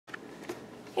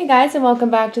Hey guys, and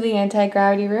welcome back to the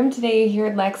Anti-Gravity Room. Today you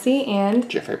heard Lexi and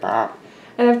Jeffrey Bob.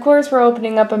 And of course we're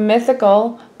opening up a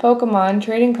Mythical Pokemon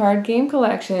trading card game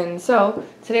collection. So,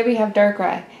 today we have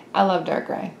Darkrai. I love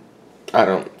Darkrai. I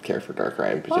don't care for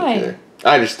Darkrai in particular.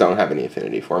 Why? I just don't have any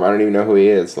affinity for him. I don't even know who he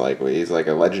is. He's like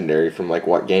a legendary from like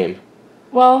what game?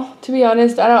 Well, to be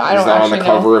honest, I don't actually know. He's not on the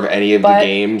cover of any of the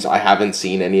games. I haven't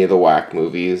seen any of the whack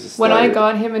movies. When I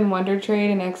got him in Wonder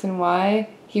Trade and X and Y,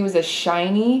 he was a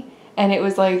shiny. And it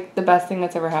was like the best thing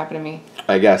that's ever happened to me.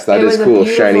 I guess that is cool.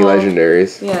 Shiny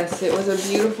legendaries. Yes, it was a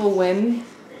beautiful win.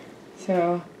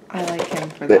 So I like him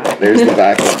for that. There's the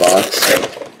back of the box.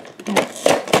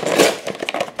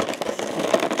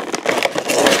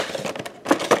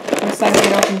 Which side did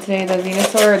we open today? The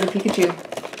Venusaur or the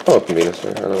Pikachu? I'll open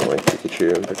Venusaur. I don't like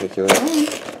Pikachu in particular.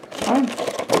 Oh.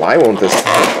 Why won't this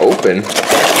open?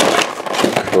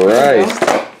 Christ.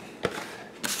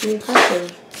 Be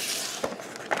aggressive.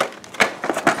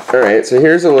 Alright, so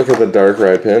here's a look at the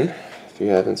Darkrai pin, if you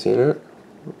haven't seen it.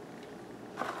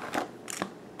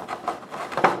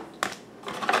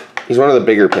 He's one of the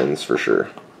bigger pins, for sure.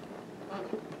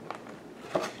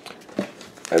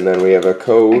 And then we have a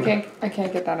code. I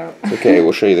can't get that out. Okay,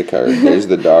 we'll show you the card. Here's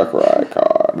the Darkrai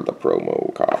card, the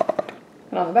promo card.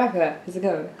 And on the back of that is a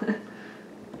code.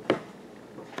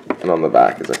 And on the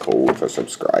back is a code for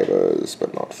subscribers,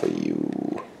 but not for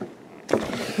you.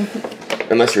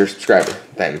 Unless you're a subscriber,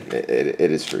 then it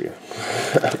is for you.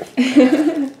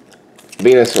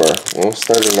 Venusaur, we'll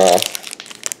start it off.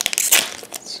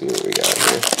 Let's see what we got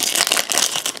here.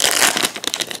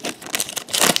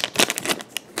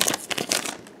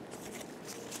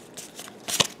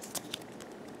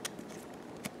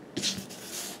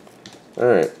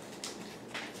 Alright.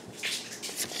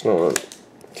 Snow,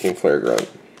 Team Flare Grunt,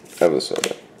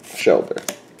 Evosoda, Shelter,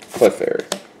 Clefairy,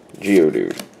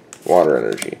 Geodude, Water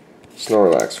Energy,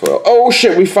 Snorlax foil. Oh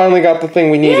shit, we finally got the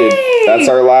thing we needed. Yay! That's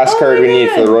our last card we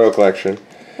need for the Royal Collection.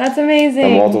 That's amazing. A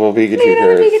multiple Pikachu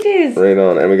cards. Right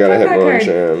on. And we got a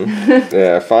Hitmonchan.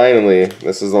 Yeah, finally.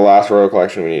 This is the last Royal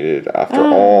Collection we needed after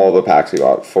all the packs we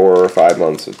bought. 4 or 5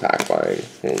 months of pack buying.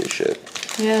 Holy shit.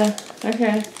 Yeah,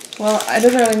 okay. Well, it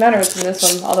doesn't really matter what's in this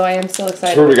one, although I am still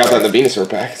excited. Sure, we got that in the Venusaur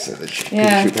pack instead of the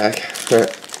Pikachu pack.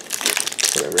 Alright.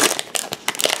 Whatever.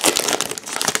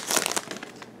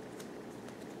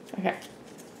 Okay.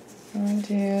 1,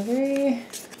 2, 3.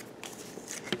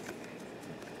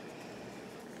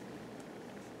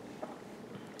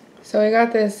 So we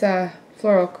got this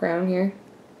floral crown here.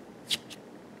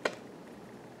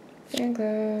 Fan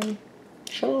club.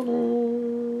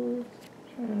 Shauna.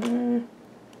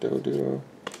 Doduo.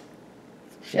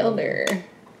 Shelter.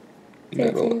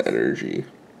 Metal Energy.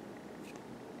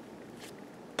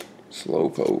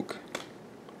 Slowpoke.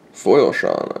 Foil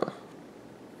Shauna.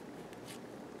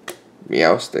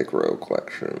 Meowstic Row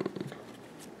Collection.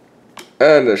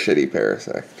 And a shitty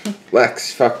Parasect.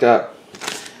 Lex, fucked up.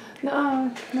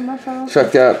 No, not my fault.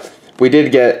 Fucked up. We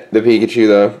did get the Pikachu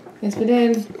though. Yes, we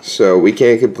did. So we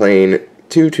can't complain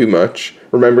too much.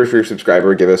 Remember, if you're a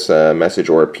subscriber, give us a message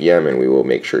or a PM and we will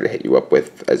make sure to hit you up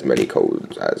with as many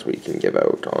codes as we can give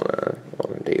out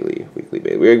on a daily, weekly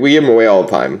basis. We give them away all the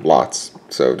time, lots.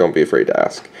 So don't be afraid to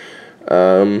ask.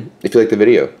 If you like the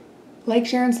video, Like,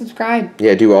 share, and subscribe.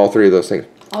 yeah, do all 3 of those things.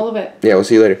 All of it. Yeah, we'll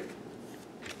see you later.